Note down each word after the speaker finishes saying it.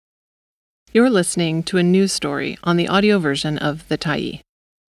You're listening to a news story on the audio version of The Tyee.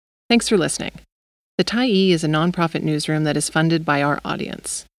 Thanks for listening. The Tyee is a nonprofit newsroom that is funded by our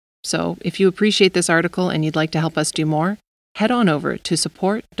audience. So, if you appreciate this article and you'd like to help us do more, head on over to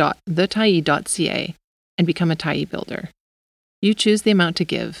support.thetyee.ca and become a Tyee builder. You choose the amount to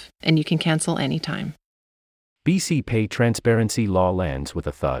give, and you can cancel anytime. BC Pay Transparency Law Lands with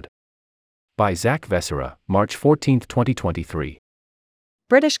a Thud. By Zach Vessera, March 14, 2023.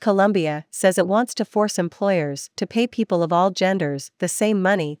 British Columbia says it wants to force employers to pay people of all genders the same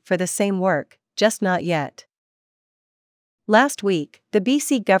money for the same work, just not yet. Last week, the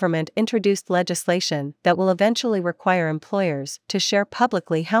BC government introduced legislation that will eventually require employers to share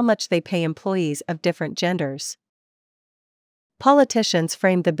publicly how much they pay employees of different genders. Politicians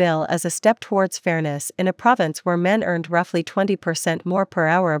framed the bill as a step towards fairness in a province where men earned roughly 20% more per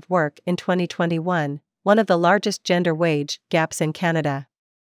hour of work in 2021, one of the largest gender wage gaps in Canada.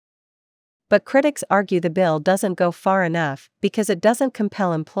 But critics argue the bill doesn't go far enough because it doesn't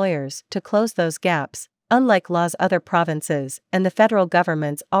compel employers to close those gaps, unlike laws other provinces and the federal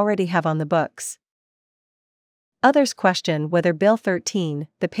governments already have on the books. Others question whether Bill 13,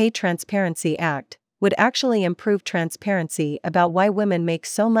 the Pay Transparency Act, would actually improve transparency about why women make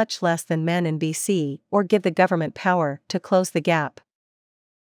so much less than men in BC or give the government power to close the gap.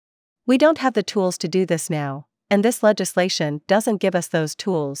 "We don't have the tools to do this now, and this legislation doesn't give us those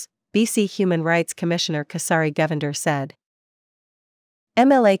tools," BC Human Rights Commissioner Kasari Govender said.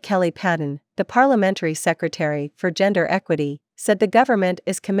 MLA Kelly Patton, the Parliamentary Secretary for Gender Equity, said the government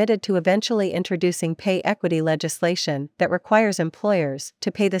is committed to eventually introducing pay equity legislation that requires employers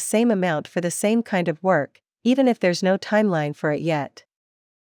to pay the same amount for the same kind of work, even if there's no timeline for it yet.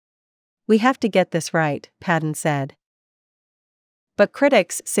 "We have to get this right," Patton said. But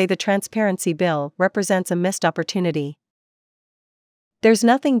critics say the transparency bill represents a missed opportunity. "There's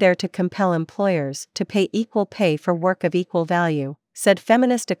nothing there to compel employers to pay equal pay for work of equal value," said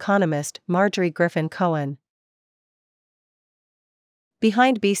feminist economist Marjorie Griffin Cohen.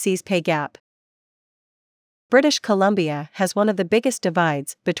 Behind BC's pay gap. British Columbia has one of the biggest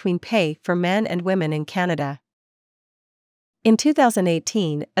divides between pay for men and women in Canada. In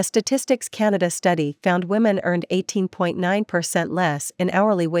 2018, a Statistics Canada study found women earned 18.9% less in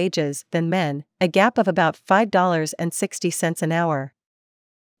hourly wages than men, a gap of about $5.60 an hour.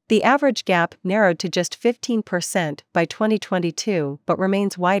 The average gap narrowed to just 15% by 2022 but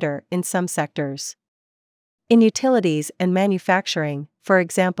remains wider in some sectors. In utilities and manufacturing, for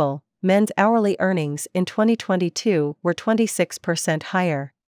example, men's hourly earnings in 2022 were 26%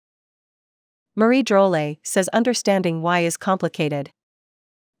 higher. Marie Drolet says understanding why is complicated.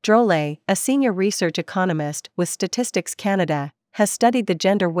 Drolet, a senior research economist with Statistics Canada, has studied the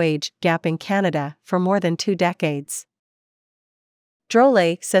gender wage gap in Canada for more than 2 decades.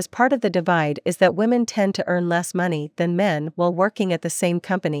 Drolet says part of the divide is that women tend to earn less money than men while working at the same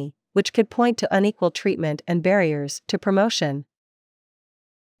company, which could point to unequal treatment and barriers to promotion.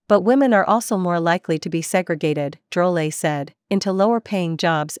 But women are also more likely to be segregated, Drolet said, into lower-paying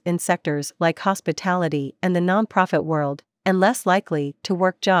jobs in sectors like hospitality and the nonprofit world, and less likely to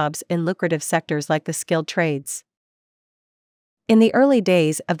work jobs in lucrative sectors like the skilled trades. In the early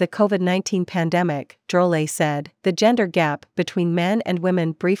days of the COVID-19 pandemic, Drolet said, the gender gap between men and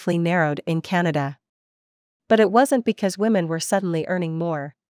women briefly narrowed in Canada. But it wasn't because women were suddenly earning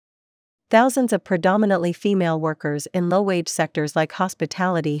more. Thousands of predominantly female workers in low-wage sectors like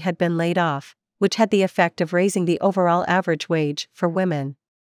hospitality had been laid off, which had the effect of raising the overall average wage for women.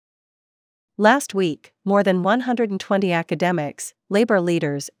 Last week, more than 120 academics, labor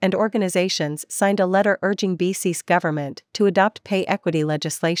leaders, and organizations signed a letter urging BC's government to adopt pay equity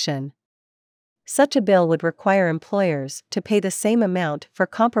legislation. Such a bill would require employers to pay the same amount for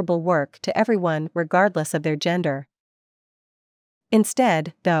comparable work to everyone regardless of their gender.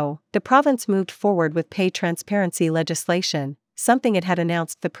 Instead, though, the province moved forward with pay transparency legislation, something it had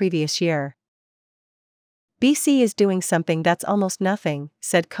announced the previous year. "BC is doing something that's almost nothing,"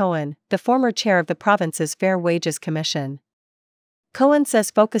 said Cohen, the former chair of the province's Fair Wages Commission. Cohen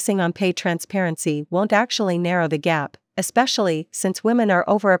says focusing on pay transparency won't actually narrow the gap, especially since women are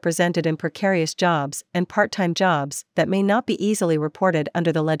overrepresented in precarious jobs and part-time jobs that may not be easily reported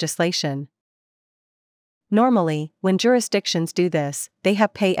under the legislation. Normally, when jurisdictions do this, they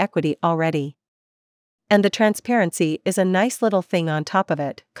have pay equity already. And the transparency is a nice little thing on top of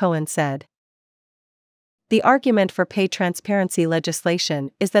it, Cohen said. The argument for pay transparency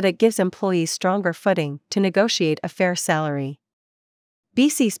legislation is that it gives employees stronger footing to negotiate a fair salary.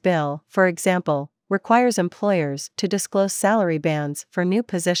 BC's bill, for example, requires employers to disclose salary bands for new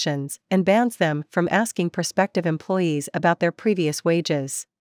positions and bans them from asking prospective employees about their previous wages.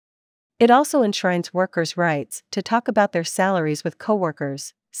 It also enshrines workers' rights to talk about their salaries with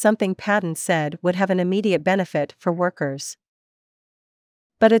coworkers, something Patton said would have an immediate benefit for workers.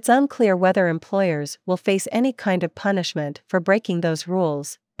 But it's unclear whether employers will face any kind of punishment for breaking those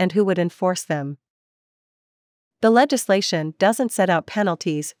rules, and who would enforce them. The legislation doesn't set out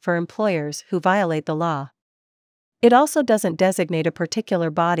penalties for employers who violate the law. It also doesn't designate a particular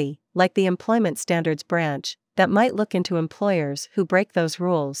body, like the Employment Standards Branch, that might look into employers who break those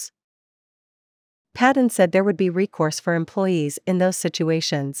rules. Patton said there would be recourse for employees in those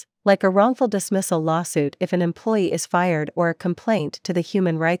situations, like a wrongful dismissal lawsuit if an employee is fired or a complaint to the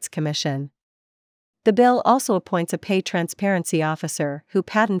Human Rights Commission. The bill also appoints a pay transparency officer who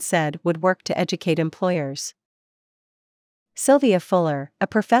Patton said would work to educate employers. Sylvia Fuller, a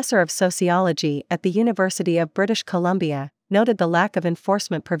professor of sociology at the University of British Columbia, noted the lack of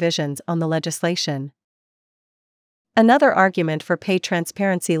enforcement provisions on the legislation. Another argument for pay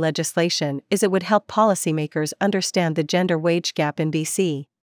transparency legislation is it would help policymakers understand the gender wage gap in BC.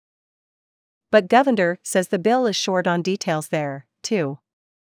 But Govender says the bill is short on details there, too.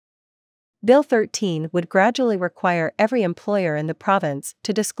 Bill 13 would gradually require every employer in the province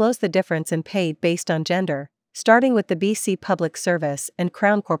to disclose the difference in pay based on gender, starting with the BC Public Service and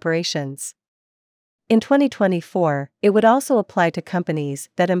Crown corporations. In 2024, it would also apply to companies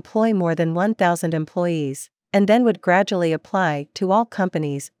that employ more than 1,000 employees, and then would gradually apply to all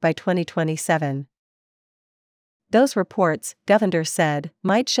companies by 2027. Those reports, Govender said,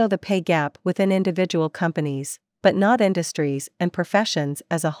 might show the pay gap within individual companies, but not industries and professions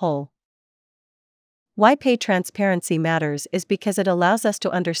as a whole. Why pay transparency matters is because it allows us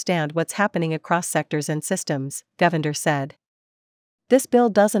to understand what's happening across sectors and systems, Govender said. This bill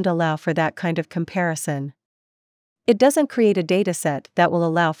doesn't allow for that kind of comparison. It doesn't create a dataset that will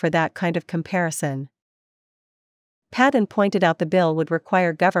allow for that kind of comparison. Patton pointed out the bill would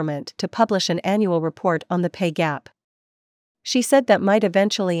require government to publish an annual report on the pay gap. She said that might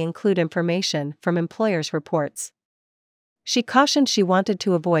eventually include information from employers' reports. She cautioned she wanted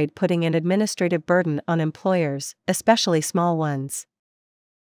to avoid putting an administrative burden on employers, especially small ones.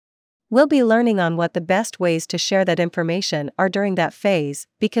 We'll be learning on what the best ways to share that information are during that phase,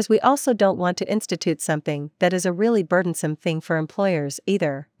 because we also don't want to institute something that is a really burdensome thing for employers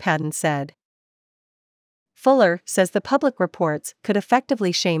either, Patton said. Fuller says the public reports could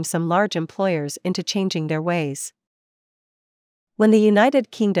effectively shame some large employers into changing their ways. When the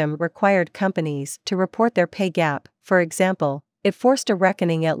United Kingdom required companies to report their pay gap, for example, it forced a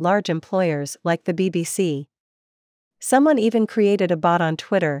reckoning at large employers like the BBC. Someone even created a bot on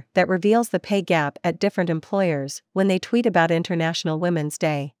Twitter that reveals the pay gap at different employers when they tweet about International Women's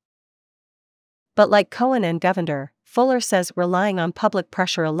Day. But like Cohen and Govender, Fuller says relying on public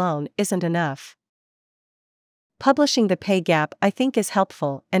pressure alone isn't enough. Publishing the pay gap I think is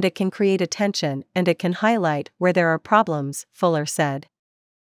helpful, and it can create attention and it can highlight where there are problems, Fuller said.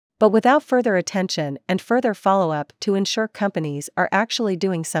 But without further attention and further follow-up to ensure companies are actually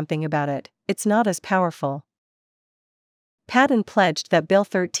doing something about it, it's not as powerful. Patton pledged that Bill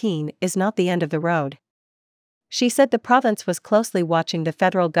 13 is not the end of the road. She said the province was closely watching the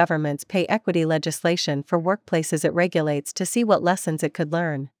federal government's pay equity legislation for workplaces it regulates to see what lessons it could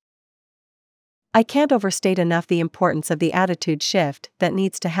learn. I can't overstate enough the importance of the attitude shift that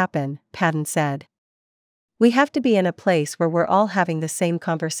needs to happen, Patton said. We have to be in a place where we're all having the same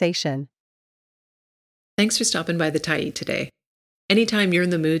conversation. Thanks for stopping by the Tyee today. Anytime you're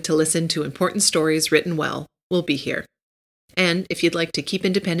in the mood to listen to important stories written well, we'll be here. And if you'd like to keep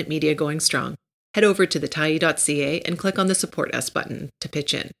independent media going strong, head over to thetyee.ca and click on the Support Us button to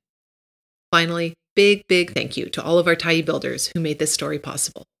pitch in. Finally, big thank you to all of our Tyee builders who made this story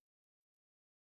possible.